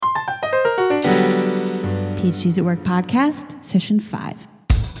PhDs at Work podcast, session 5.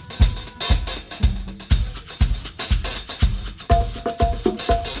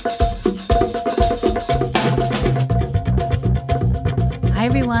 Hi,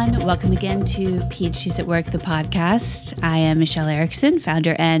 everyone. Welcome again to PhDs at Work, the podcast. I am Michelle Erickson,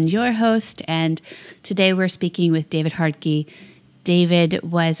 founder and your host, and today we're speaking with David Hartke. David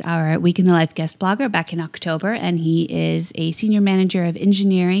was our Week in the Life guest blogger back in October, and he is a senior manager of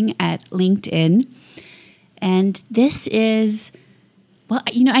engineering at LinkedIn. And this is,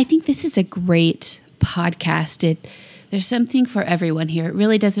 I think this is a great podcast. There's something for everyone here. It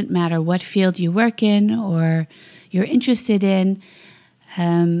really doesn't matter what field you work in or you're interested in.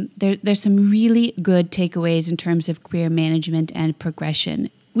 There's some really good takeaways in terms of career management and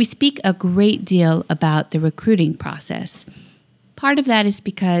progression. We speak a great deal about the recruiting process. Part of that is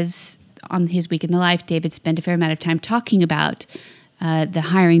because on his Week in the Life, David spent a fair amount of time talking about the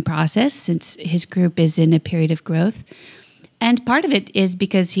hiring process since his group is in a period of growth. And part of it is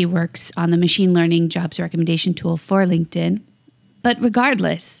because he works on the machine learning jobs recommendation tool for LinkedIn. But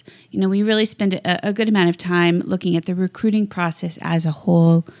regardless, we really spend a good amount of time looking at the recruiting process as a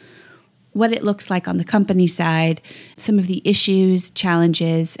whole, what it looks like on the company side, some of the issues,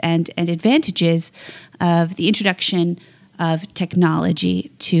 challenges, and advantages of the introduction of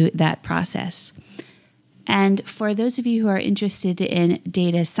technology to that process. And for those of you who are interested in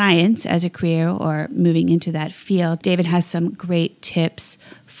data science as a career or moving into that field, David has some great tips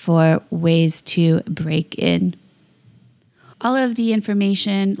for ways to break in. All of the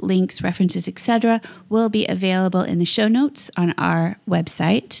information, links, references, etc. will be available in the show notes on our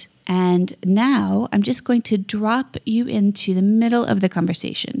website. And now I'm just going to drop you into the middle of the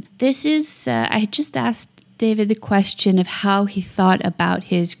conversation. This is, I had just asked David the question of how he thought about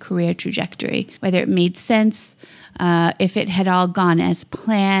his career trajectory, whether it made sense, if it had all gone as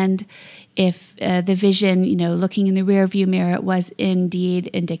planned, if the vision, looking in the rearview mirror was indeed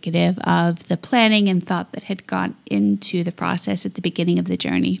indicative of the planning and thought that had gone into the process at the beginning of the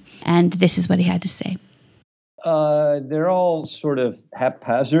journey. And this is what he had to say. They're all sort of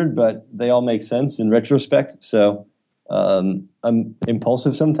haphazard, but they all make sense in retrospect. So I'm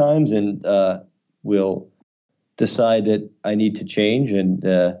impulsive sometimes and will decide that I need to change and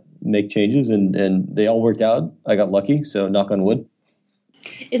make changes, and they all worked out. I got lucky, so knock on wood.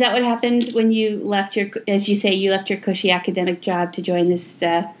 Is that what happened when you left as you say, you left your cushy academic job to join this,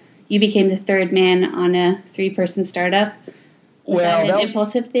 you became the third man on a 3-person startup? Was that an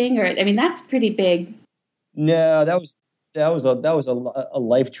impulsive thing? Or, that's pretty big. No, that was a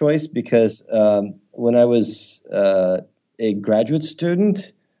life choice because when I was a graduate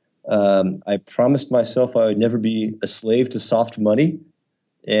student, I promised myself I would never be a slave to soft money.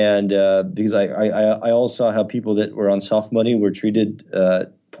 And because I also saw how people that were on soft money were treated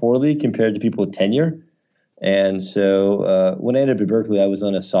poorly compared to people with tenure. And so when I ended up at Berkeley, I was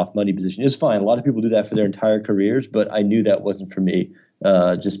on a soft money position. It's fine. A lot of people do that for their entire careers, but I knew that wasn't for me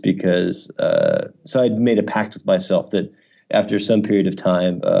just because. So I'd made a pact with myself that after some period of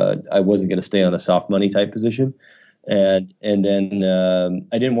time, I wasn't going to stay on a soft money type position. And then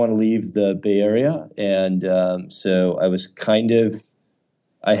I didn't want to leave the Bay Area. And so I was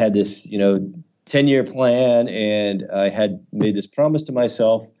I had this, 10-year plan, and I had made this promise to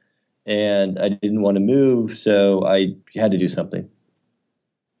myself, and I didn't want to move, so I had to do something.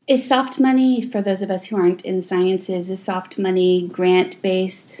 Is soft money, for those of us who aren't in the sciences, is soft money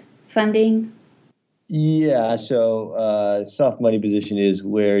grant-based funding? Yeah, so soft money position is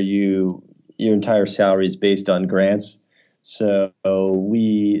where your entire salary is based on grants. So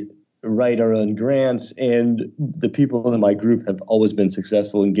we write our own grants, and the people in my group have always been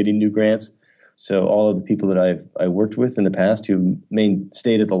successful in getting new grants. So all of the people that I worked with in the past who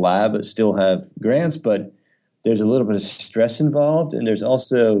stayed at the lab still have grants, but there's a little bit of stress involved, and there's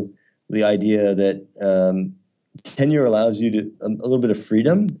also the idea that tenure allows you to a little bit of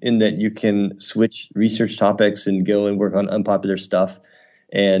freedom in that you can switch research topics and go and work on unpopular stuff.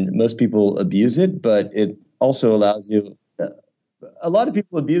 And most people abuse it, but it also allows you. A lot of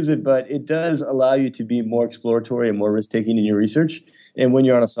people abuse it, but it does allow you to be more exploratory and more risk-taking in your research. And when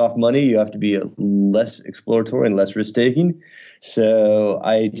you're on a soft money, you have to be less exploratory and less risk-taking. So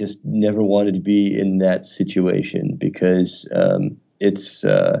I just never wanted to be in that situation because it's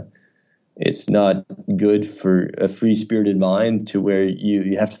not good for a free-spirited mind to where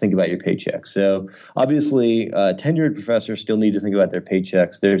you have to think about your paycheck. So obviously, tenured professors still need to think about their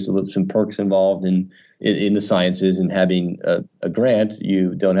paychecks. There's some perks involved in the sciences and having a grant.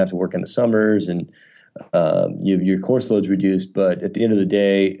 You don't have to work in the summers, and your course load's reduced. But at the end of the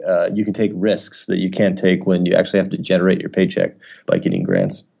day, you can take risks that you can't take when you actually have to generate your paycheck by getting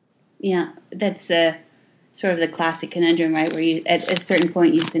grants. Yeah, that's sort of the classic conundrum, right? Where you, at a certain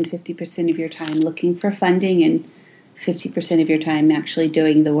point, you spend 50% of your time looking for funding and 50% of your time actually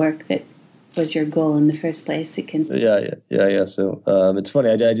doing the work that was your goal in the first place. It can. Yeah. So it's funny.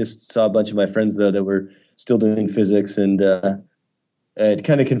 I just saw a bunch of my friends though that were still doing physics, and it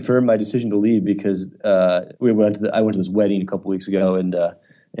kind of confirmed my decision to leave because I went to this wedding a couple weeks ago, and it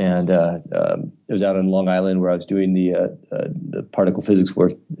was out on Long Island where I was doing the particle physics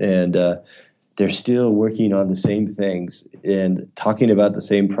work, and they're still working on the same things and talking about the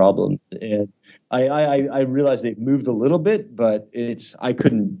same problems. And I realized they've moved a little bit, but I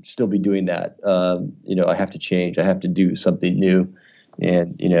couldn't still be doing that. I have to change. I have to do something new.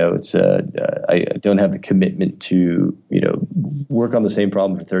 And, I don't have the commitment to, work on the same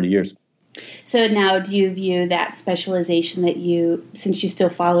problem for 30 years. So now do you view that specialization since you still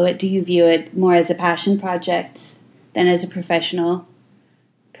follow it, do you view it more as a passion project than as a professional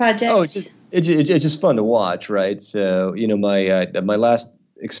project? Oh, it's just fun to watch, right? So, my last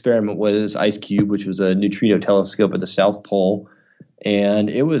experiment was IceCube, which was a neutrino telescope at the South Pole. And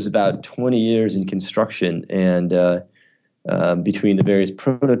it was about 20 years in construction. And between the various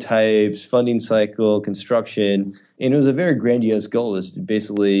prototypes, funding cycle, construction, and it was a very grandiose goal. Is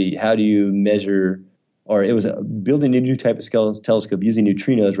basically how do you measure, or it was building a new type of telescope using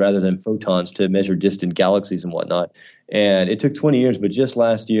neutrinos rather than photons to measure distant galaxies and whatnot. And it took 20 years, but just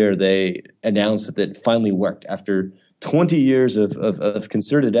last year they announced that it finally worked after 20 years of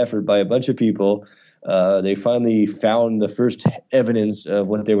concerted effort by a bunch of people. They finally found the first evidence of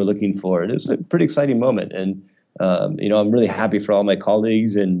what they were looking for, and it was a pretty exciting moment. And I'm really happy for all my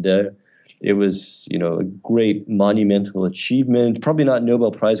colleagues, and it was, a great monumental achievement. Probably not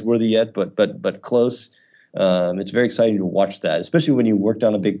Nobel Prize worthy yet, but close. It's very exciting to watch that, especially when you worked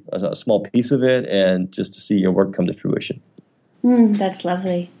on a small piece of it, and just to see your work come to fruition. That's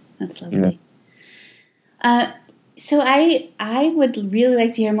lovely. Yeah. So I would really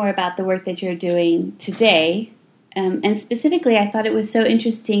like to hear more about the work that you're doing today. And specifically, I thought it was so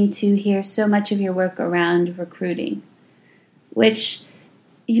interesting to hear so much of your work around recruiting, which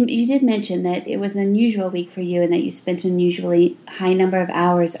you did mention that it was an unusual week for you and that you spent an unusually high number of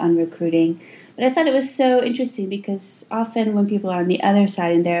hours on recruiting. But I thought it was so interesting because often when people are on the other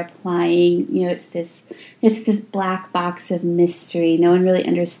side and they're applying, it's this black box of mystery. No one really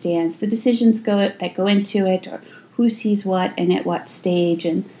understands the decisions that go into it, or who sees what and at what stage,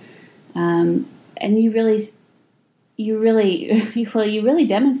 and you really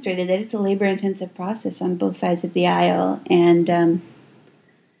demonstrated that it's a labor-intensive process on both sides of the aisle, and the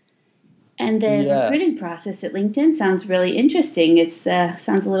recruiting process at LinkedIn sounds really interesting. It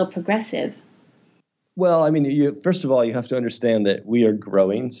sounds a little progressive. Well, first of all, you have to understand that we are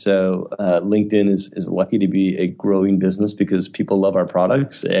growing. So LinkedIn is lucky to be a growing business because people love our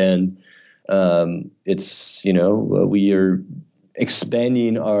products, and we are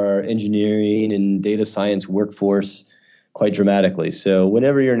expanding our engineering and data science workforce quite dramatically. So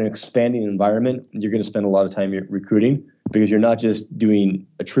whenever you're in an expanding environment, you're going to spend a lot of time recruiting because you're not just doing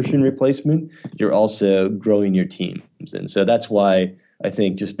attrition replacement, you're also growing your teams. And so that's why I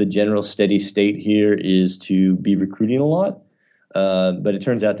think just the general steady state here is to be recruiting a lot. But it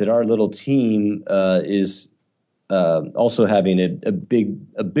turns out that our little team is also having a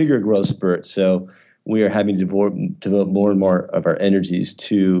bigger growth spurt. So we are having to devote more and more of our energies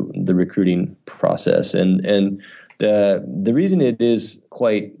to the recruiting process. And the reason it is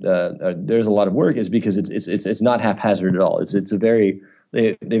quite there's a lot of work is because it's not haphazard at all.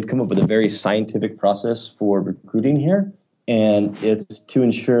 They've come up with a very scientific process for recruiting here, and it's to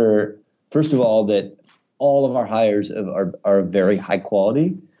ensure, first of all, that all of our hires are very high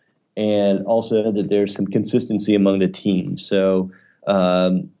quality, and also that there's some consistency among the team. So,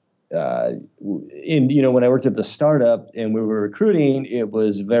 when I worked at the startup and we were recruiting, it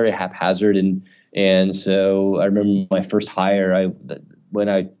was very haphazard, and so I remember my first hire. When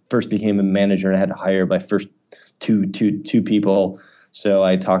I first became a manager, I had to hire my first two people. So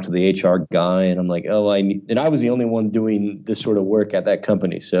I talked to the HR guy, and I'm like, and I was the only one doing this sort of work at that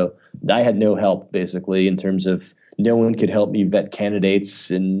company. So I had no help, basically, in terms of no one could help me vet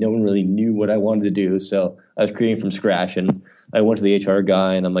candidates, and no one really knew what I wanted to do. So I was creating from scratch, and I went to the HR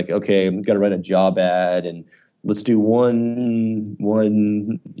guy, and I'm like, okay, I'm going to write a job ad, and let's do one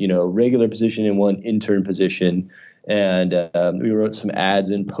regular position and one intern position. And we wrote some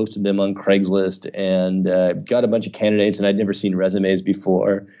ads and posted them on Craigslist, and got a bunch of candidates, and I'd never seen resumes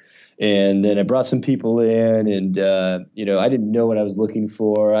before. And then I brought some people in, and I didn't know what I was looking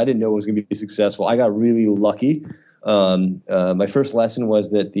for. I didn't know it was going to be successful. I got really lucky. My first lesson was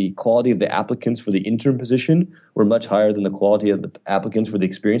that the quality of the applicants for the intern position were much higher than the quality of the applicants for the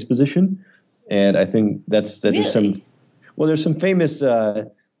experienced position. And I think that Really? there's some famous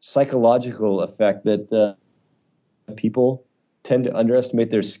psychological effect that people tend to underestimate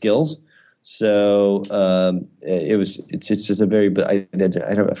their skills. So it's just a very, but I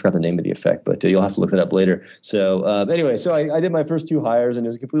forgot the name of the effect, but you'll have to look that up later. So anyway, so I did my first 2 hires, and it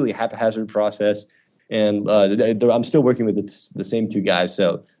was a completely haphazard process. And I'm still working with the same 2 guys.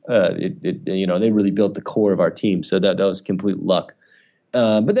 So they really built the core of our team. So that was complete luck.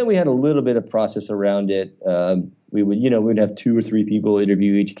 But then we had a little bit of process around it. We'd have 2 or 3 people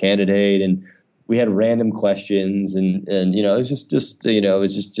interview each candidate, and we had random questions, and it was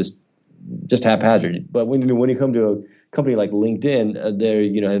just haphazard. But when you come to a company like LinkedIn,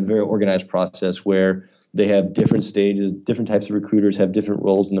 they have a very organized process where they have different stages, different types of recruiters have different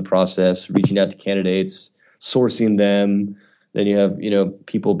roles in the process, reaching out to candidates, sourcing them. Then you have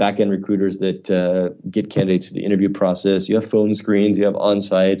people, back-end recruiters that get candidates through the interview process. You have phone screens, you have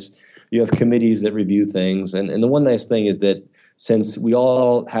on-sites, you have committees that review things. And the one nice thing is that since we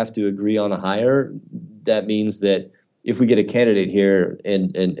all have to agree on a hire, that means that if we get a candidate here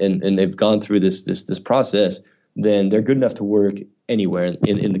and they've gone through this process, then they're good enough to work anywhere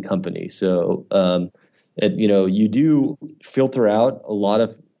in the company. So you do filter out a lot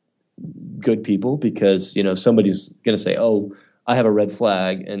of good people because somebody's going to say, "Oh, I have a red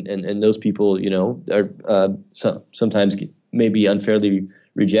flag," and those people are sometimes maybe unfairly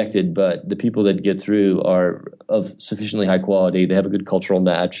rejected, but the people that get through are of sufficiently high quality. They have a good cultural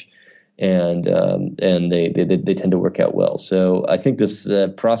match, and they tend to work out well. So I think this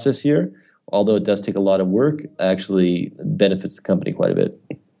process here, although it does take a lot of work, actually benefits the company quite a bit.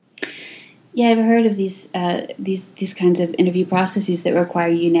 Yeah, I've heard of these kinds of interview processes that require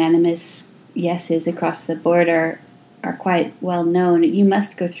unanimous yeses across the board are quite well known. You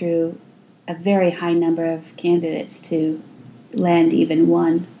must go through a very high number of candidates to land even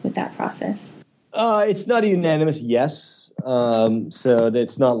one with that process. It's not a unanimous yes, so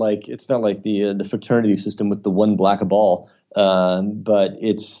it's not like the fraternity system with the one black ball. But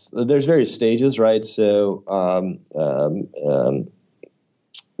there's various stages, right? So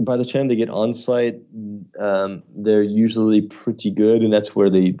by the time they get on site, they're usually pretty good, and that's where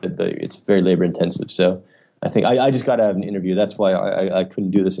it's very labor intensive. So I think I just got out of an interview. That's why I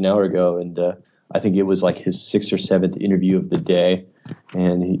couldn't do this an hour ago, and I think it was like his 6th or 7th interview of the day,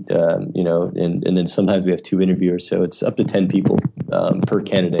 and he, and then sometimes we have 2 interviewers, so it's up to 10 people per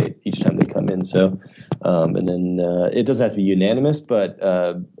candidate each time they come in. So, and then it doesn't have to be unanimous, but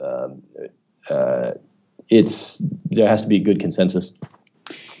there has to be a good consensus.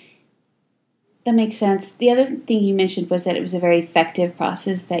 That makes sense. The other thing you mentioned was that it was a very effective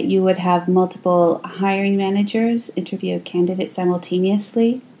process, that you would have multiple hiring managers interview a candidate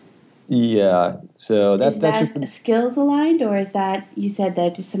simultaneously. Yeah, so that's just skills aligned, or is that, you said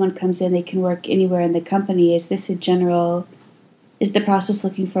that if someone comes in, they can work anywhere in the company? Is the process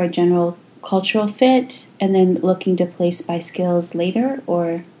looking for a general cultural fit and then looking to place by skills later,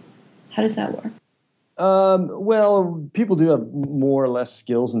 or how does that work? Well, people do have more or less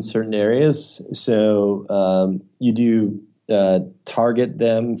skills in certain areas. So you do target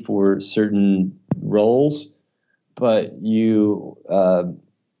them for certain roles, but you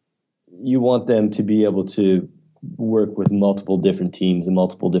want them to be able to work with multiple different teams and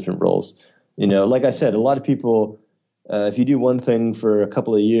multiple different roles. Like I said, a lot of people, if you do one thing for a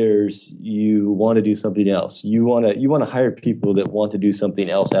couple of years, you want to do something else. You want to hire people that want to do something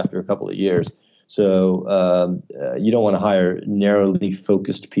else after a couple of years. So you don't want to hire narrowly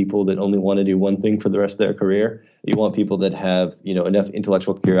focused people that only want to do one thing for the rest of their career. You want people that have enough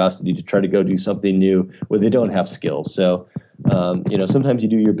intellectual curiosity to try to go do something new where they don't have skills. So sometimes you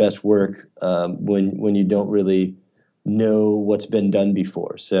do your best work when you don't really know what's been done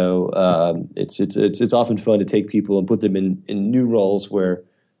before. So it's often fun to take people and put them in new roles where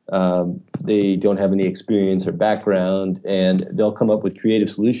they don't have any experience or background, and they'll come up with creative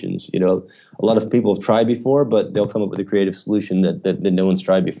solutions. A lot of people have tried before, but they'll come up with a creative solution that no one's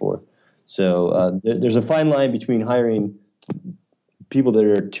tried before. So there's a fine line between hiring people that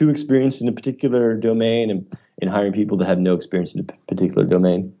are too experienced in a particular domain and hiring people that have no experience in a particular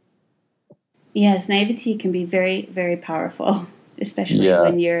domain. Yes, naivety can be very, very powerful, especially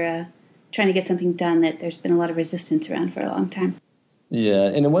when you're trying to get something done that there's been a lot of resistance around for a long time. Yeah,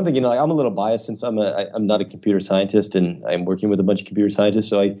 and one thing, I'm a little biased since I'm not a computer scientist, and I'm working with a bunch of computer scientists,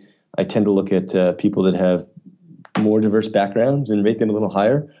 so I tend to look at people that have more diverse backgrounds and rate them a little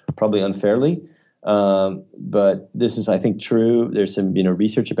higher, probably unfairly. But this is, I think, true. There's some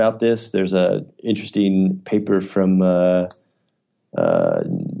research about this. There's a interesting paper from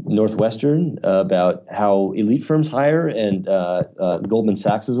Northwestern about how elite firms hire, and Goldman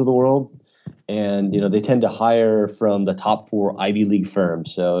Sachs of the world. And they tend to hire from the top 4 Ivy League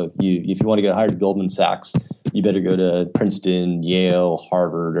firms. So if you want to get hired at Goldman Sachs, you better go to Princeton, Yale,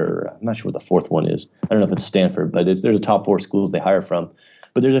 Harvard, or I'm not sure what the fourth one is. I don't know if it's Stanford, but there's a top 4 schools they hire from.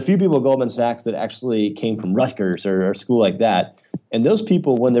 But there's a few people at Goldman Sachs that actually came from Rutgers or a school like that. And those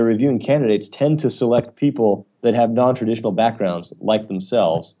people, when they're reviewing candidates, tend to select people that have non-traditional backgrounds like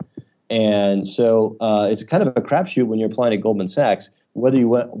themselves. And so it's kind of a crapshoot when you're applying at Goldman Sachs, whether you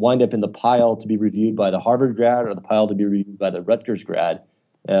wind up in the pile to be reviewed by the Harvard grad or the pile to be reviewed by the Rutgers grad.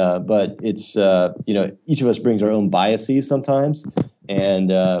 But it's, each of us brings our own biases sometimes. And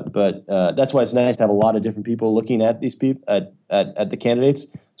but that's why it's nice to have a lot of different people looking at these people, at the candidates,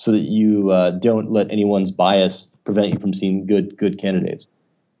 so that you don't let anyone's bias prevent you from seeing good candidates.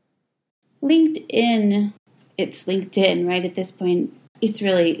 LinkedIn, it's LinkedIn, right? At this point, it's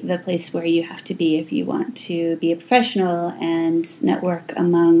really the place where you have to be if you want to be a professional and network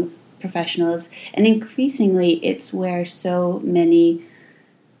among professionals. And increasingly, it's where so many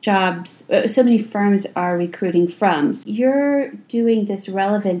firms are recruiting from. You're doing this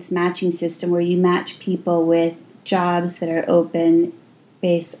relevance matching system where you match people with jobs that are open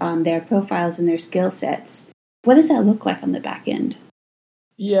based on their profiles and their skill sets. What does that look like on the back end?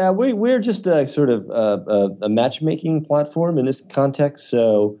 Yeah, we're just a sort of a matchmaking platform in this context.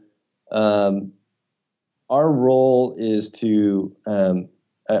 So our role is to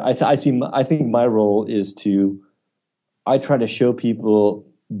I think my role is I try to show people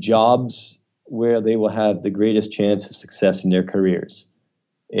jobs where they will have the greatest chance of success in their careers.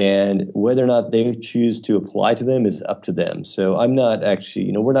 And whether or not they choose to apply to them is up to them. So I'm not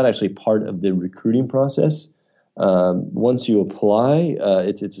actually, we're not actually part of the recruiting process. Once you apply,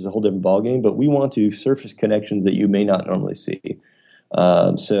 it's a whole different ballgame, but we want to surface connections that you may not normally see.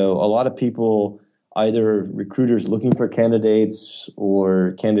 So a lot of people, either recruiters looking for candidates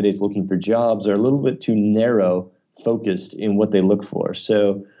or candidates looking for jobs, are a little bit too narrow focused in what they look for.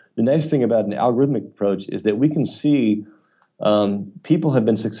 So the nice thing about an algorithmic approach is that we can see people have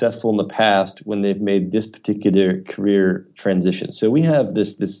been successful in the past when they've made this particular career transition. So we have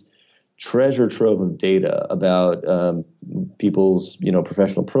this treasure trove of data about people's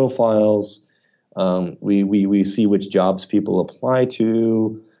professional profiles. We see which jobs people apply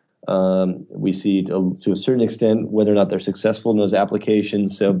to. We see to a certain extent whether or not they're successful in those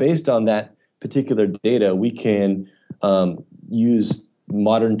applications. So based on that particular data, we can use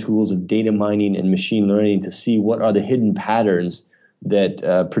modern tools of data mining and machine learning to see what are the hidden patterns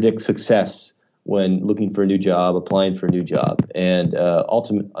that predict success when looking for a new job, applying for a new job, and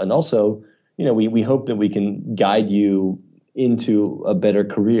also, we hope that we can guide you into a better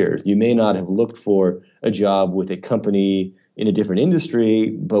career. You may not have looked for a job with a company in a different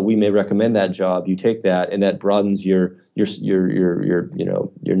industry, but we may recommend that job. You take that, and that broadens your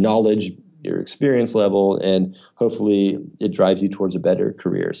knowledge, your experience level, and hopefully it drives you towards a better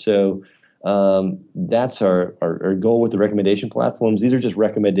career. So that's our goal with the recommendation platforms. These are just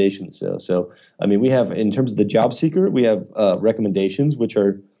recommendations. So we have, in terms of the job seeker, we have recommendations, which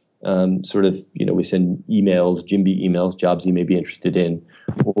are we send emails, Jimby emails, jobs you may be interested in,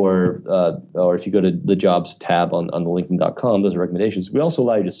 or if you go to the jobs tab on the LinkedIn.com, those are recommendations. We also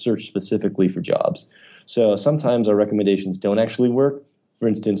allow you to search specifically for jobs. So sometimes our recommendations don't actually work. For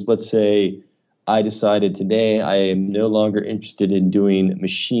instance, let's say I decided today I am no longer interested in doing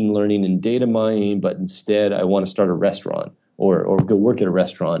machine learning and data mining, but instead I want to start a restaurant or go work at a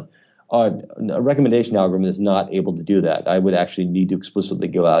restaurant. A recommendation algorithm is not able to do that. I would actually need to explicitly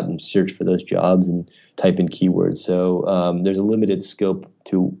go out and search for those jobs and type in keywords. So there's a limited scope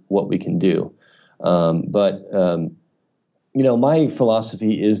to what we can do. My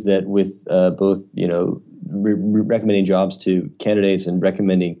philosophy is that with both, recommending jobs to candidates and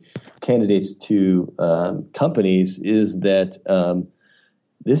recommending candidates to companies, is that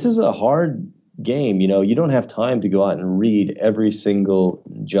this is a hard game. You don't have time to go out and read every single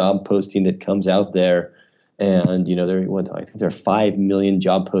job posting that comes out there. And, I think there are 5 million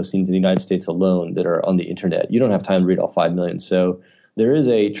job postings in the United States alone that are on the internet. You don't have time to read all 5 million. So there is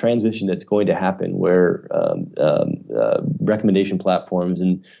a transition that's going to happen where recommendation platforms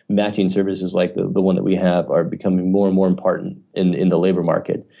and matching services like the one that we have are becoming more and more important in the labor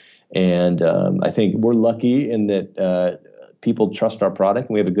market. And I think we're lucky in that people trust our product,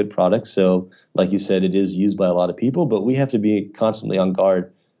 and we have a good product. So like you said, it is used by a lot of people, but we have to be constantly on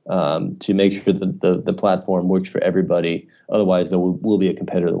guard to make sure that the platform works for everybody. Otherwise, there will be a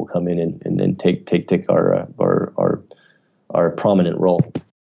competitor that will come in and take our prominent role.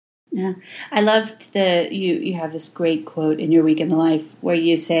 Yeah, I loved you have this great quote in your Week in the Life where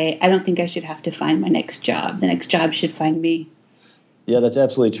you say, "I don't think I should have to find my next job. The next job should find me." Yeah, that's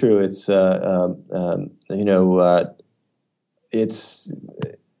absolutely true. It's it's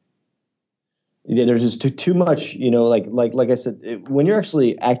there's just too much. Like I said, when you're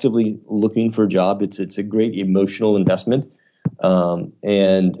actually actively looking for a job, it's a great emotional investment. So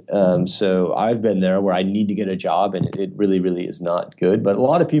I've been there where I need to get a job, and it really, really is not good. But a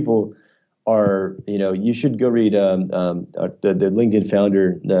lot of people are, you should go read the LinkedIn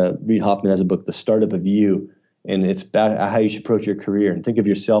founder, Reid Hoffman, has a book, The Startup of You, and it's about how you should approach your career and think of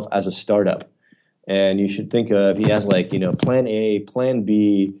yourself as a startup. And you should think of, he has plan A, plan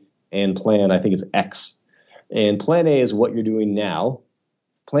B, and plan, I think it's X. And plan A is what you're doing now.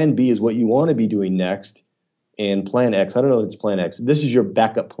 Plan B is what you want to be doing next. And plan X, I don't know if it's plan X. This is your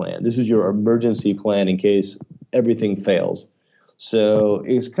backup plan. This is your emergency plan in case everything fails. So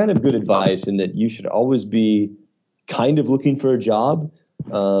it's kind of good advice in that you should always be kind of looking for a job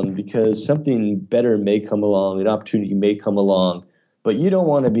because something better may come along, an opportunity may come along, but you don't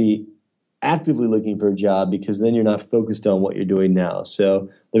want to be actively looking for a job because then you're not focused on what you're doing now. So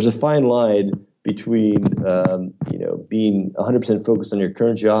there's a fine line between being 100% focused on your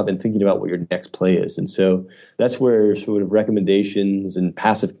current job and thinking about what your next play is. And so that's where sort of recommendations and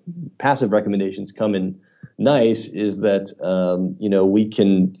passive recommendations come in nice, is that we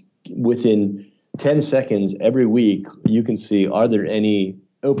can, within 10 seconds every week, you can see, are there any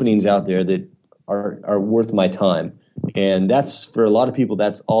openings out there that are worth my time? And that's, for a lot of people,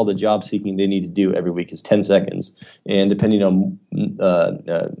 that's all the job seeking they need to do every week is 10 seconds. And depending on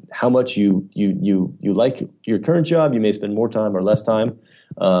how much you like your current job, you may spend more time or less time.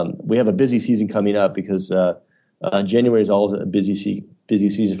 We have a busy season coming up because January is always a busy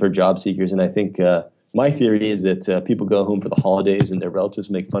season for job seekers. And I think my theory is that people go home for the holidays and their relatives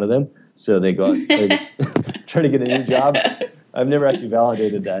make fun of them, so they go out and try to get a new job. I've never actually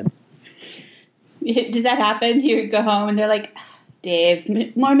validated that. Does that happen? You go home and they're like,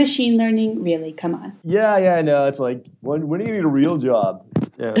 Dave, more machine learning? Really? Come on. Yeah, I know. It's like, when are you going to get a real job?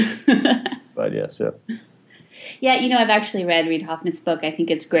 Yeah. But yeah, so. Yeah, I've actually read Reid Hoffman's book. I think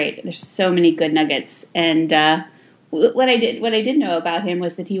it's great. There's so many good nuggets. And what I did know about him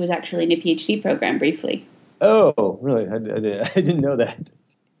was that he was actually in a PhD program briefly. Oh, really? I didn't know that.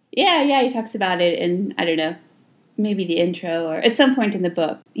 Yeah, he talks about it in, I don't know, maybe the intro or at some point in the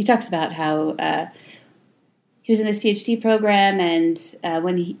book. He talks about how he was in this PhD program, and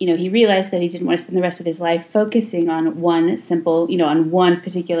when he realized that he didn't want to spend the rest of his life focusing on one simple, on one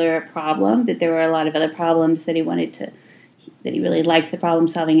particular problem, that there were a lot of other problems that he really liked the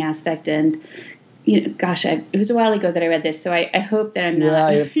problem-solving aspect. And it was a while ago that I read this, so I hope that I'm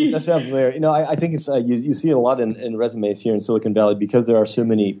not. Yeah, that sounds familiar. I think it's you see it a lot in resumes here in Silicon Valley because there are so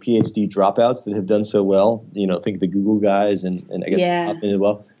many PhD dropouts that have done so well. Think of the Google guys and I guess Hoffman as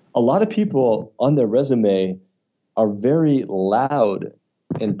well. A lot of people on their resume are very loud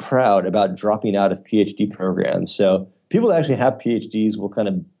and proud about dropping out of PhD programs. So people that actually have PhDs will kind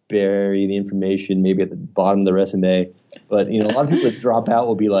of bury the information maybe at the bottom of the resume. But a lot of people that drop out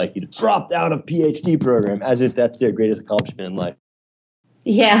will be like, dropped out of PhD program, as if that's their greatest accomplishment in life.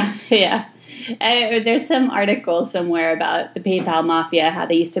 Yeah. There's some article somewhere about the PayPal mafia, how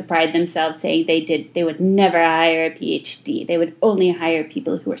they used to pride themselves saying they would never hire a PhD. They would only hire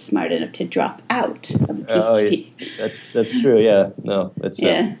people who were smart enough to drop out of a PhD. Oh, that's true. Yeah, no, but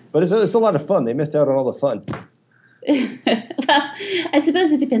it's a lot of fun. They missed out on all the fun. Well, I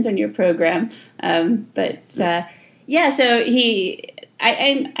suppose it depends on your program, Yeah, so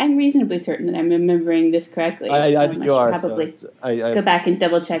I'm reasonably certain that I'm remembering this correctly. I think you are. Probably go back and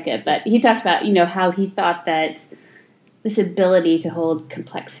double check it. But he talked about, how he thought that this ability to hold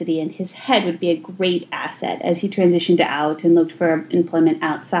complexity in his head would be a great asset as he transitioned out and looked for employment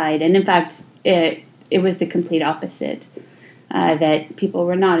outside. And in fact, it was the complete opposite, that people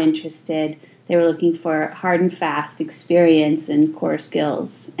were not interested. They were looking for hard and fast experience and core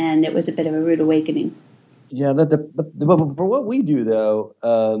skills. And it was a bit of a rude awakening. Yeah, but for what we do, though,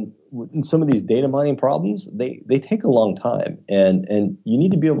 in some of these data mining problems, they take a long time, and you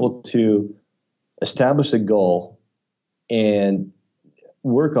need to be able to establish a goal and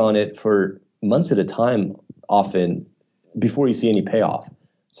work on it for months at a time, often, before you see any payoff.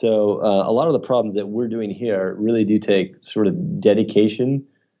 So a lot of the problems that we're doing here really do take sort of dedication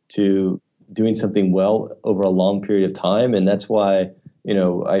to doing something well over a long period of time, and that's why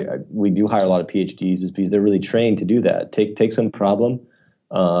we do hire a lot of PhDs is because they're really trained to do that. Take some problem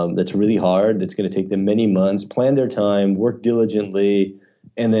that's really hard, that's going to take them many months, plan their time, work diligently,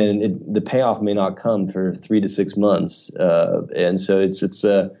 and then the payoff may not come for 3 to 6 months. And so it's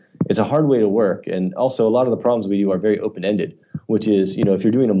a hard way to work. And also, a lot of the problems we do are very open-ended, which is, if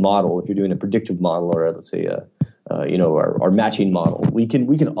you're doing a model, if you're doing a predictive model or let's say our matching model. We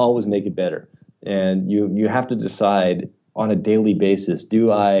can always make it better, and you have to decide on a daily basis: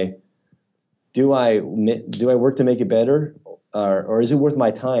 do I work to make it better, or is it worth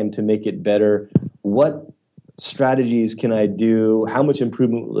my time to make it better? What strategies can I do? How much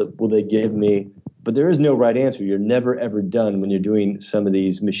improvement will they give me? But there is no right answer. You're never, ever done when you're doing some of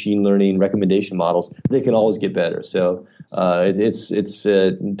these machine learning recommendation models. They can always get better. So it's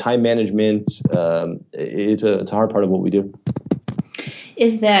time management. It's a hard part of what we do.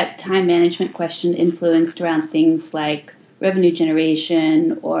 Is that time management question influenced around things like revenue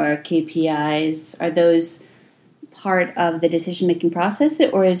generation or KPIs? Are those part of the decision-making process,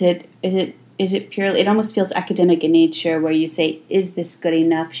 or is it purely, it almost feels academic in nature where you say, is this good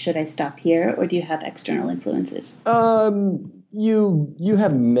enough? Should I stop here? Or do you have external influences? You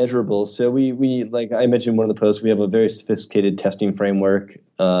have measurables. So we like I mentioned in one of the posts, we have a very sophisticated testing framework.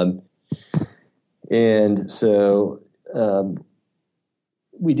 And so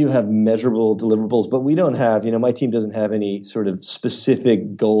we do have measurable deliverables, but we don't have, my team doesn't have any sort of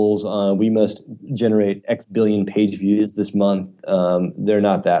specific goals on we must generate X billion page views this month. They're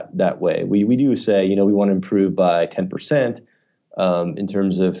not that way. We do say, we want to improve by 10% in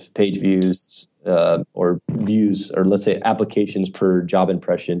terms of page views or views, or let's say applications per job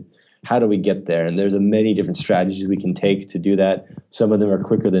impression. How do we get there? And there's many different strategies we can take to do that. Some of them are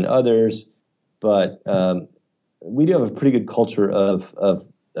quicker than others, but we do have a pretty good culture of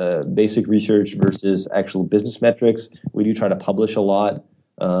basic research versus actual business metrics. We do try to publish a lot.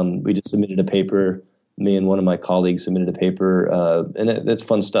 We just submitted a paper. Me and one of my colleagues submitted a paper, and that's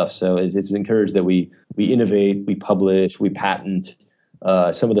fun stuff. So it's encouraged that we innovate, we publish, we patent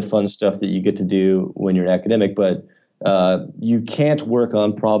some of the fun stuff that you get to do when you're an academic. But you can't work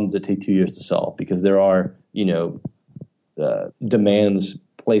on problems that take 2 years to solve because there are demands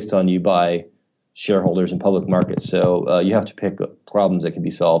placed on you by shareholders and public markets. So you have to pick problems that can be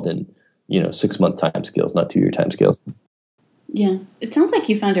solved in 6-month time scales, not 2-year time scales. Yeah, it sounds like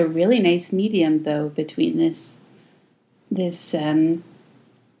you found a really nice medium though between this the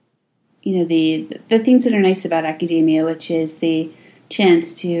things that are nice about academia, which is the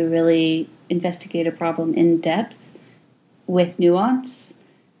chance to really investigate a problem in depth with nuance.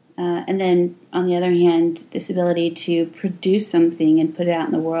 And then, on the other hand, this ability to produce something and put it out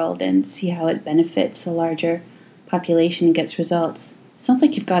in the world and see how it benefits a larger population and gets results. Sounds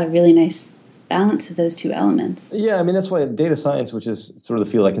like you've got a really nice balance of those two elements. Yeah, I mean, that's why data science, which is sort of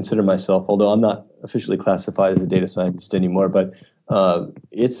the field I consider myself, although I'm not officially classified as a data scientist anymore, but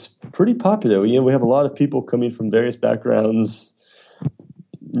it's pretty popular. We have a lot of people coming from various backgrounds,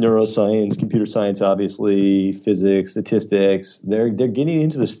 neuroscience, computer science, obviously, physics, statistics. They're getting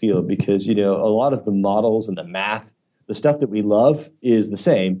into this field because, a lot of the models and the math, the stuff that we love is the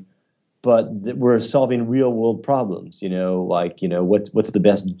same, but we're solving real world problems, what's the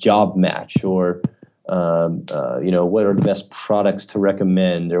best job match, or, what are the best products to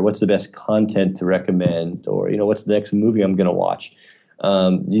recommend, or what's the best content to recommend, or, what's the next movie I'm going to watch.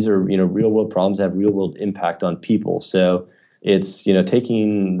 These are, real world problems that have real world impact on people. So it's,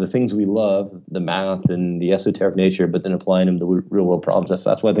 taking the things we love, the math and the esoteric nature, but then applying them to real world problems.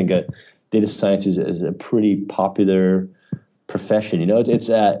 That's why I think data science is a pretty popular profession. It's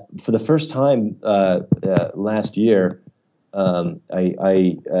for the first time last year. I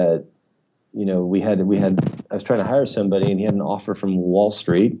was trying to hire somebody, and he had an offer from Wall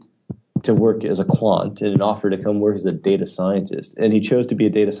Street to work as a quant, and an offer to come work as a data scientist, and he chose to be a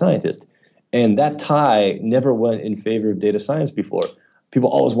data scientist. And that tie never went in favor of data science before. People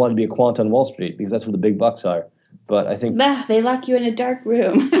always wanted to be a quant on Wall Street because that's where the big bucks are. But I think they lock you in a dark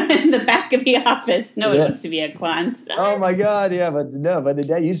room in the back of the office. No one wants to be a quant. Oh my God, yeah, but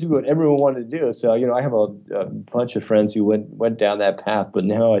that used to be what everyone wanted to do. So I have a bunch of friends who went down that path. But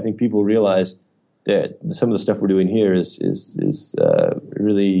now I think people realize that some of the stuff we're doing here is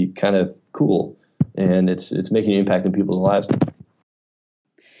really kind of cool, and it's making an impact in people's lives.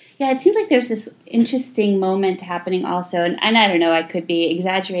 Yeah, it seems like there's this interesting moment happening also, and I don't know, I could be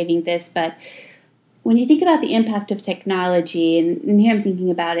exaggerating this, but when you think about the impact of technology, and here I'm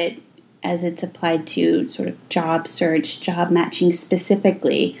thinking about it as it's applied to sort of job search, job matching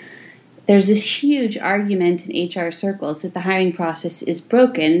specifically, there's this huge argument in HR circles that the hiring process is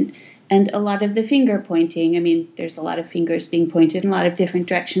broken, and a lot of the finger pointing, there's a lot of fingers being pointed in a lot of different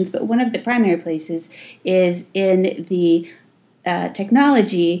directions, but one of the primary places is in the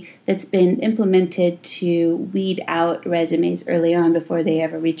technology that's been implemented to weed out resumes early on before they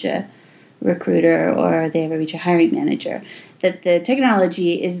ever reach a recruiter or they ever reach a hiring manager. That the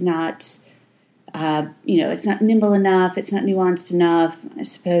technology is not it's not nimble enough, it's not nuanced enough. I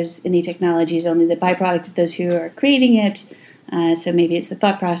suppose any technology is only the byproduct of those who are creating it. So maybe it's the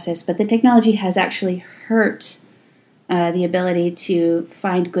thought process, but the technology has actually hurt the ability to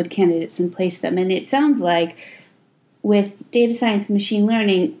find good candidates and place them. And it sounds like with data science and machine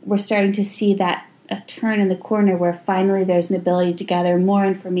learning, we're starting to see that a turn in the corner where finally there's an ability to gather more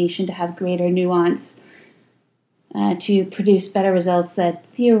information, to have greater nuance, to produce better results that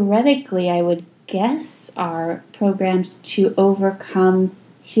theoretically, I would guess, are programmed to overcome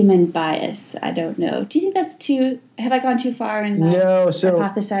human bias. I don't know. Do you think that's have I gone too far in my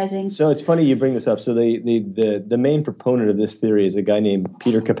hypothesizing? So it's funny you bring this up. So the main proponent of this theory is a guy named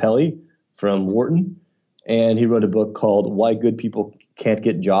Peter Capelli from Wharton, and he wrote a book called Why Good People Can't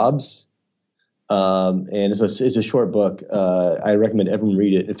Get Jobs. And it's a short book. I recommend everyone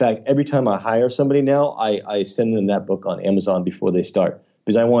read it. In fact, every time I hire somebody now, I send them that book on Amazon before they start,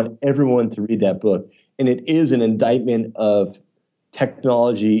 because I want everyone to read that book. And it is an indictment of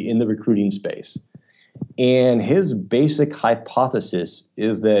technology in the recruiting space. And his basic hypothesis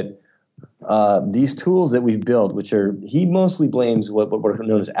is that these tools that we've built, he mostly blames what are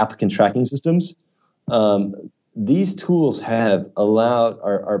known as applicant tracking systems. These tools have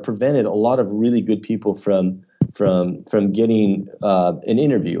prevented a lot of really good people from getting an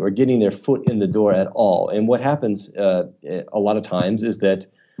interview or getting their foot in the door at all. And what happens a lot of times is that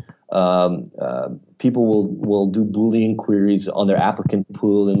people will do Boolean queries on their applicant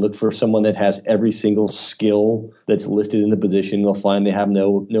pool and look for someone that has every single skill that's listed in the position. They'll find they have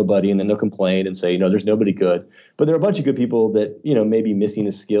nobody, and then they'll complain and say, there's nobody good. But there are a bunch of good people that may be missing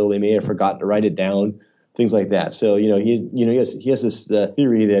a skill. They may have forgotten to write it down, things like that. So he has this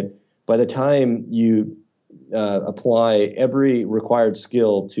theory that by the time you apply every required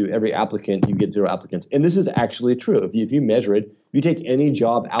skill to every applicant, you get 0 applicants. And this is actually true. If you measure it, if you take any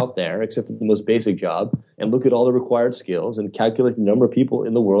job out there, except for the most basic job, and look at all the required skills and calculate the number of people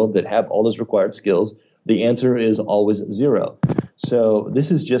in the world that have all those required skills, the answer is always 0. So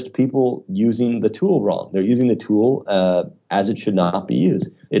this is just people using the tool wrong. They're using the tool as it should not be used.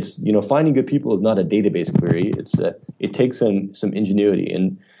 It's, finding good people is not a database query. It takes some ingenuity.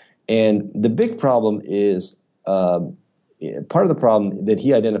 And the big problem is, part of the problem that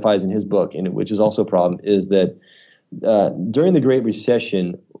he identifies in his book, and which is also a problem, is that during the Great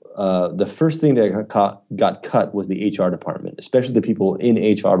Recession, the first thing that got cut was the HR department, especially the people in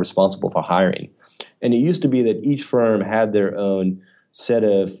HR responsible for hiring. And it used to be that each firm had their own set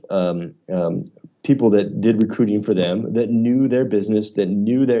of people that did recruiting for them, that knew their business, that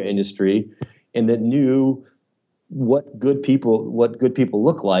knew their industry, and that knew what good people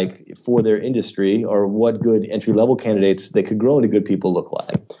look like for their industry, or what good entry-level candidates that could grow into good people look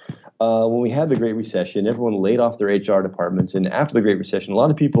like. When we had the Great Recession, everyone laid off their HR departments. And after the Great Recession, a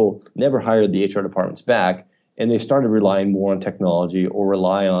lot of people never hired the HR departments back, and they started relying more on technology or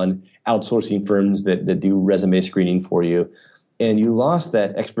rely on outsourcing firms that do resume screening for you. And you lost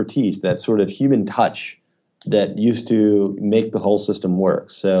that expertise, that sort of human touch that used to make the whole system work.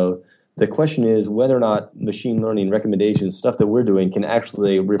 So the question is whether or not machine learning recommendations, stuff that we're doing, can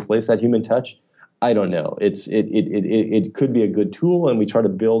actually replace that human touch. I don't know. It could be a good tool, and we try to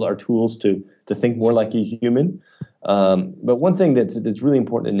build our tools to think more like a human. But one thing that's really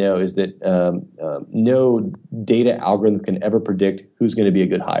important to know is that no data algorithm can ever predict who's going to be a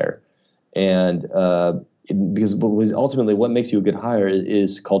good hire, and because ultimately what makes you a good hire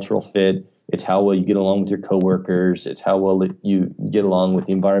is cultural fit. It's how well you get along with your coworkers. It's how well you get along with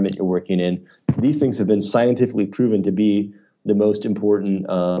the environment you're working in. These things have been scientifically proven to be the most important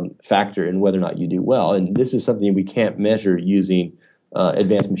factor in whether or not you do well. And this is something we can't measure using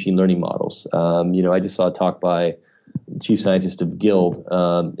advanced machine learning models. I just saw a talk by the chief scientist of Guild,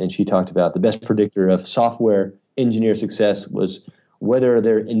 and she talked about the best predictor of software engineer success was whether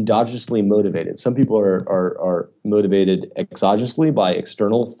they're endogenously motivated. Some people are motivated exogenously by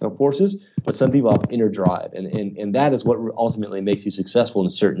external forces, but some people have inner drive. And that is what ultimately makes you successful in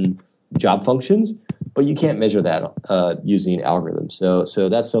certain job functions. But you can't measure that using algorithms. So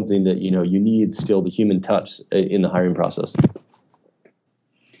that's something that you need still the human touch in the hiring process.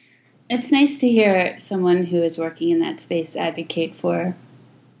 It's nice to hear someone who is working in that space advocate for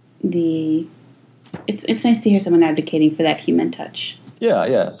the. It's nice to hear someone advocating for that human touch.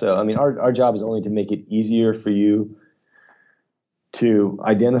 Yeah. So our job is only to make it easier for you to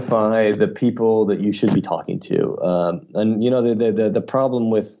identify the people that you should be talking to. And the problem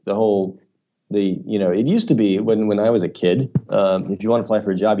with the whole. It used to be when I was a kid, if you want to apply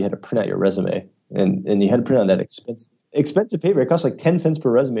for a job, you had to print out your resume, and you had to print out that expensive paper. It cost like 10 cents per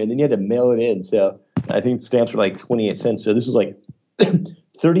resume, and then you had to mail it in. So I think stamps were like 28 cents. So this was like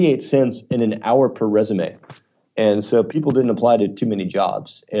 38 cents in an hour per resume. And so people didn't apply to too many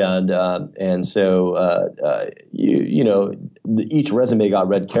jobs, and so each resume got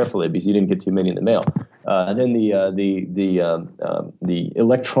read carefully because you didn't get too many in the mail. And then the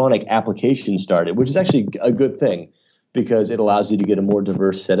electronic application started, which is actually a good thing because it allows you to get a more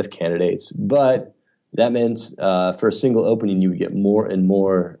diverse set of candidates. But that meant for a single opening, you would get more and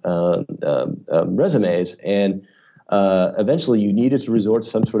more resumes, and eventually you needed to resort to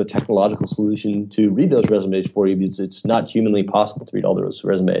some sort of technological solution to read those resumes for you because it's not humanly possible to read all those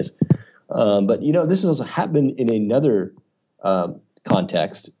resumes. But this has also happened in another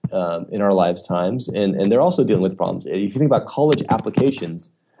context in our lives times, and they're also dealing with problems. If you think about college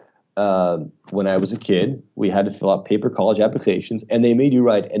applications, when I was a kid, we had to fill out paper college applications, and they made you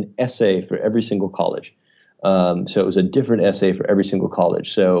write an essay for every single college. So it was a different essay for every single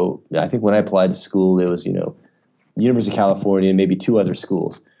college. So I think when I applied to school, it was University of California and maybe 2 other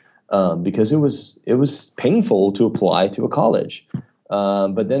schools, because it was painful to apply to a college.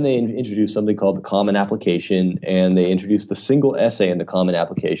 But then they introduced something called the Common Application, and they introduced the single essay in the Common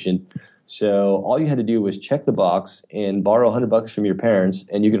Application. So all you had to do was check the box and borrow $100 from your parents,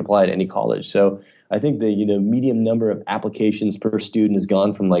 and you could apply to any college. So I think the median number of applications per student has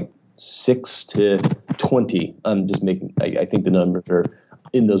gone from like 6 to 20. I'm just making. I think the numbers are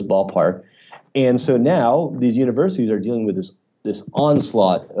in those ballpark. And so now these universities are dealing with this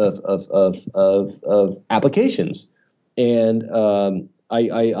onslaught of applications. And I'm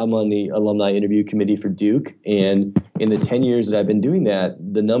on the alumni interview committee for Duke. And in the 10 years that I've been doing that,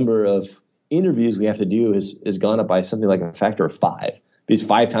 the number of interviews we have to do has gone up by something like a factor of 5. Because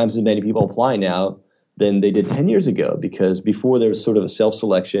 5 times as many people apply now than they did 10 years ago. Because before there was sort of a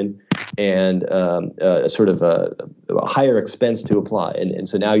self-selection and sort of a higher expense to apply. And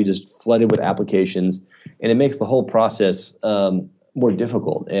so now you're just flooded with applications, and it makes the whole process more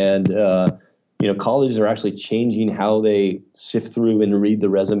difficult. And colleges are actually changing how they sift through and read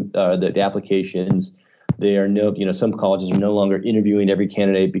the applications. They are some colleges are no longer interviewing every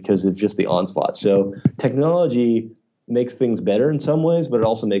candidate because of just the onslaught. So technology makes things better in some ways, but it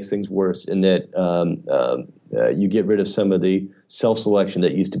also makes things worse in that you get rid of some of the self-selection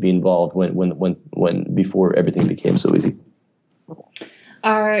that used to be involved when before everything became so easy.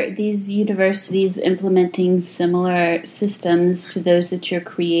 Are these universities implementing similar systems to those that you're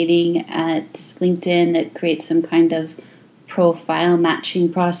creating at LinkedIn that create some kind of profile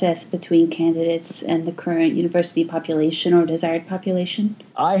matching process between candidates and the current university population or desired population?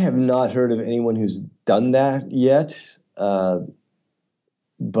 I have not heard of anyone who's done that yet,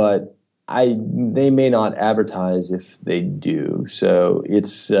 but they may not advertise if they do. So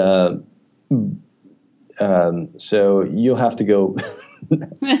it's so you'll have to go.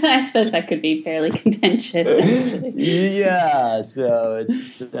 I suppose that could be fairly contentious, actually. Yeah, so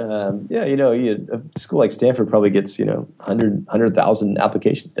it's a school like Stanford probably gets 100,000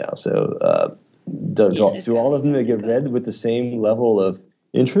 applications now. So do all of them get read with the same level of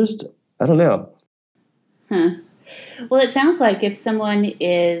interest? I don't know. Huh. Well, it sounds like if someone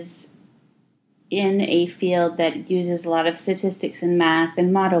is in a field that uses a lot of statistics and math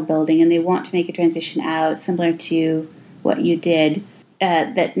and model building, and they want to make a transition out similar to what you did,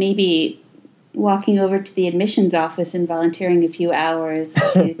 that maybe walking over to the admissions office and volunteering a few hours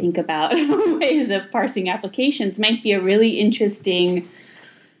to think about ways of parsing applications might be a really interesting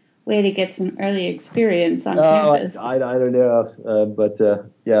way to get some early experience on campus. I don't know, but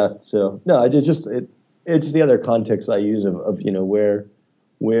yeah. So no, it's the other context I use of where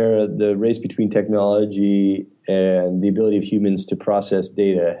the race between technology and the ability of humans to process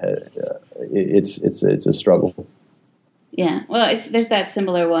data, it's a struggle. Yeah, well, there's that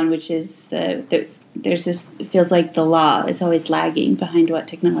similar one, which is there's this. It feels like the law is always lagging behind what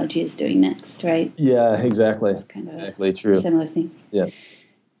technology is doing next, right? Yeah, exactly. It's kind of exactly true. Similar thing. Yeah.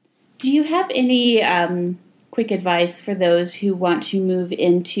 Do you have any quick advice for those who want to move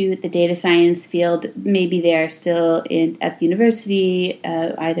into the data science field? Maybe they are still at the university,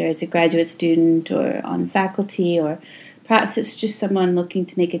 either as a graduate student or on faculty, or perhaps it's just someone looking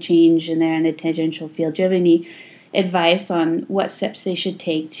to make a change and they're in a tangential field. Do you have any advice on what steps they should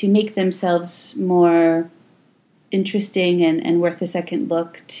take to make themselves more interesting and worth a second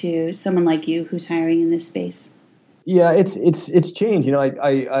look to someone like you who's hiring in this space? Yeah, it's changed.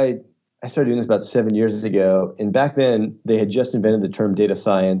 I started doing this about 7 years ago, and back then they had just invented the term data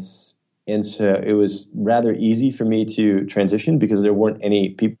science, and so it was rather easy for me to transition because there weren't any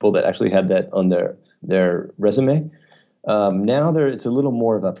people that actually had that on their resume. Now it's a little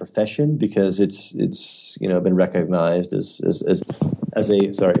more of a profession because it's been recognized as a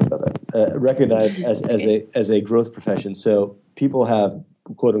recognized as a growth profession. So people have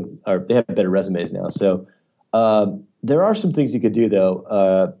or they have better resumes now. So there are some things you could do,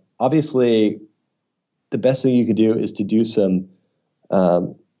 though. Obviously, the best thing you could do is to do some.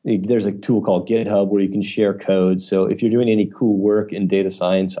 There's a tool called GitHub where you can share code. So if you're doing any cool work in data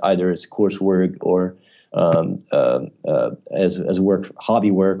science, either as coursework or as work,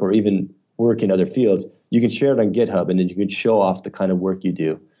 hobby work, or even work in other fields, you can share it on GitHub, and then you can show off the kind of work you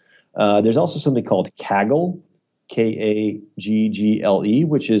do. There's also something called Kaggle, Kaggle,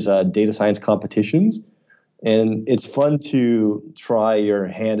 which is data science competitions. And it's fun to try your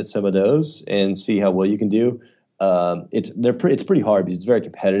hand at some of those and see how well you can do. It's pretty hard because it's very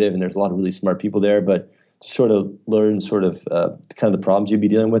competitive and there's a lot of really smart people there. But to sort of learn kind of the problems you'd be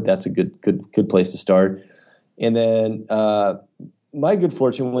dealing with, that's a good place to start. And then my good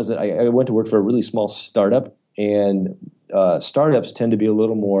fortune was that I went to work for a really small startup, and startups tend to be a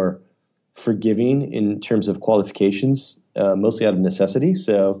little more forgiving in terms of qualifications, mostly out of necessity.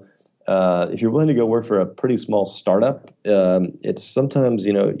 So if you're willing to go work for a pretty small startup, it's sometimes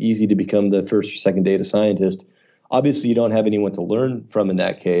easy to become the first or second data scientist. Obviously, you don't have anyone to learn from in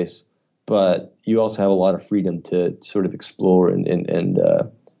that case, but you also have a lot of freedom to sort of explore and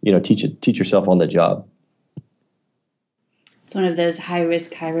teach yourself on the job. It's one of those high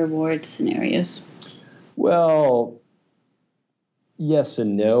risk, high reward scenarios. Well, yes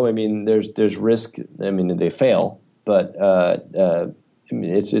and no. I mean, there's risk. I mean, they fail, but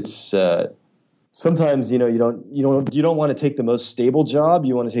it's sometimes you don't want to take the most stable job.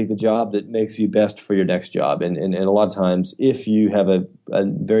 You want to take the job that makes you best for your next job. And a lot of times, if you have a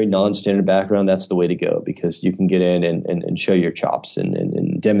very non-standard background, that's the way to go, because you can get in and show your chops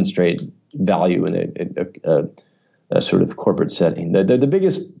and demonstrate value in a sort of corporate setting. The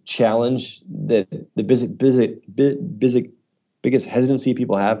biggest challenge that biggest hesitancy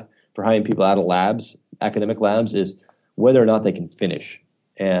people have for hiring people out of labs, academic labs, is whether or not they can finish,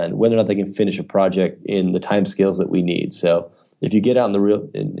 and whether or not they can finish a project in the time scales that we need. So if you get out in the real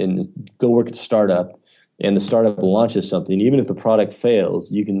and go work at a startup, and the startup launches something, even if the product fails,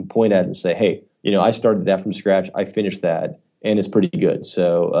 you can point at it and say, hey, I started that from scratch, I finished that, and it's pretty good.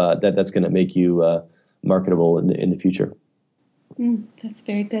 So that's going to make you marketable in the future. That's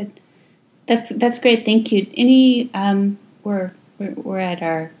very good. That's great. Thank you. Any we're at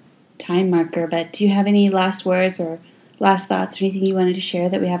our time marker, but do you have any last words or last thoughts or anything you wanted to share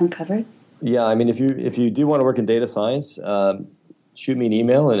that we haven't covered? Yeah, I mean, if you do want to work in data science, shoot me an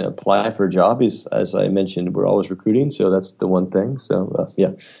email and apply for a job. As I mentioned, we're always recruiting, so that's the one thing. So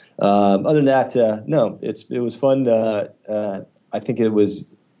yeah. Other than that, no, it was fun. I think it was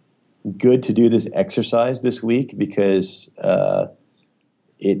good to do this exercise this week because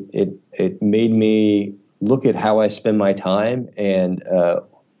it made me look at how I spend my time, and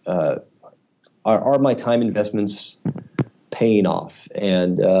are my time investments paying off?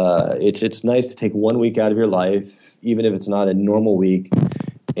 And it's nice to take 1 week out of your life, even if it's not a normal week,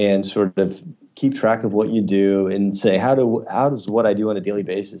 and sort of keep track of what you do and say, how does what I do on a daily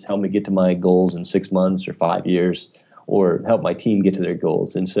basis help me get to my goals in 6 months or 5 years, or help my team get to their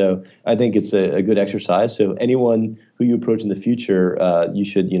goals? And so I think it's a good exercise. So anyone who you approach in the future, you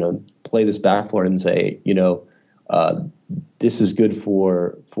should, play this back for them and say, this is good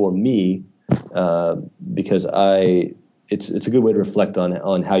for me, because it's a good way to reflect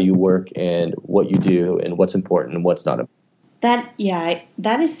on how you work and what you do and what's important and what's not.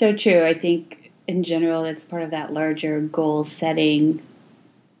 That is so true. I think in general, it's part of that larger goal setting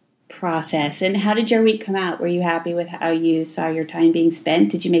process. And how did your week come out? Were you happy with how you saw your time being spent?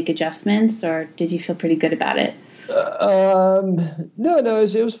 Did you make adjustments, or did you feel pretty good about it? No,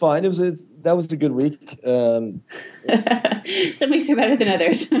 it was fine. That was a good week. Some weeks are better than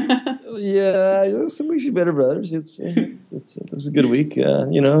others. Yeah, some weeks are better than others. It was a good week.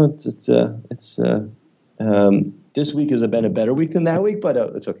 This week has been a better week than that week, but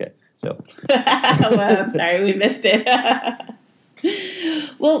it's okay. So, well, I'm sorry we missed it.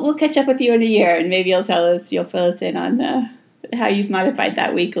 We'll catch up with you in a year, and maybe you'll fill us in on how you've modified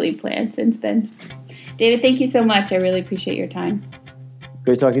that weekly plan since then. David, thank you so much. I really appreciate your time.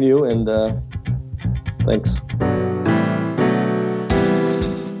 Great talking to you, and thanks.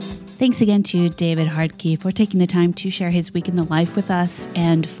 Thanks again to David Hartke for taking the time to share his week in the life with us,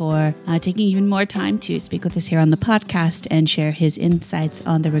 and for taking even more time to speak with us here on the podcast and share his insights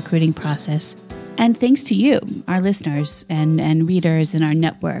on the recruiting process. And thanks to you, our listeners and readers in our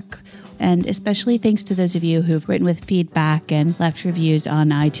network. And especially thanks to those of you who've written with feedback and left reviews on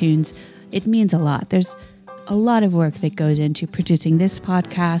iTunes. It means a lot. There's a lot of work that goes into producing this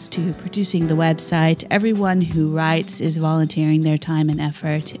podcast, to producing the website. Everyone who writes is volunteering their time and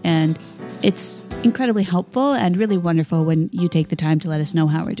effort. And It's incredibly helpful and really wonderful when you take the time to let us know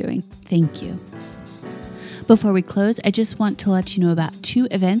how we're doing. Thank you. Before we close, I just want to let you know about 2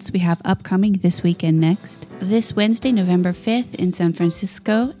 events we have upcoming this week and next. This Wednesday, November 5th in San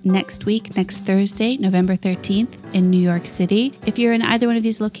Francisco. Next Thursday, November 13th in New York City. If you're in either one of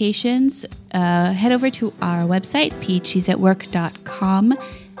these locations, head over to our website, phsatwork.com,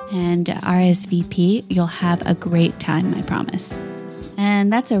 and RSVP. You'll have a great time, I promise.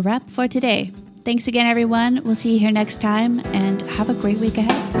 And that's a wrap for today. Thanks again, everyone. We'll see you here next time, and have a great week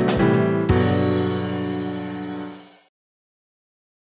ahead.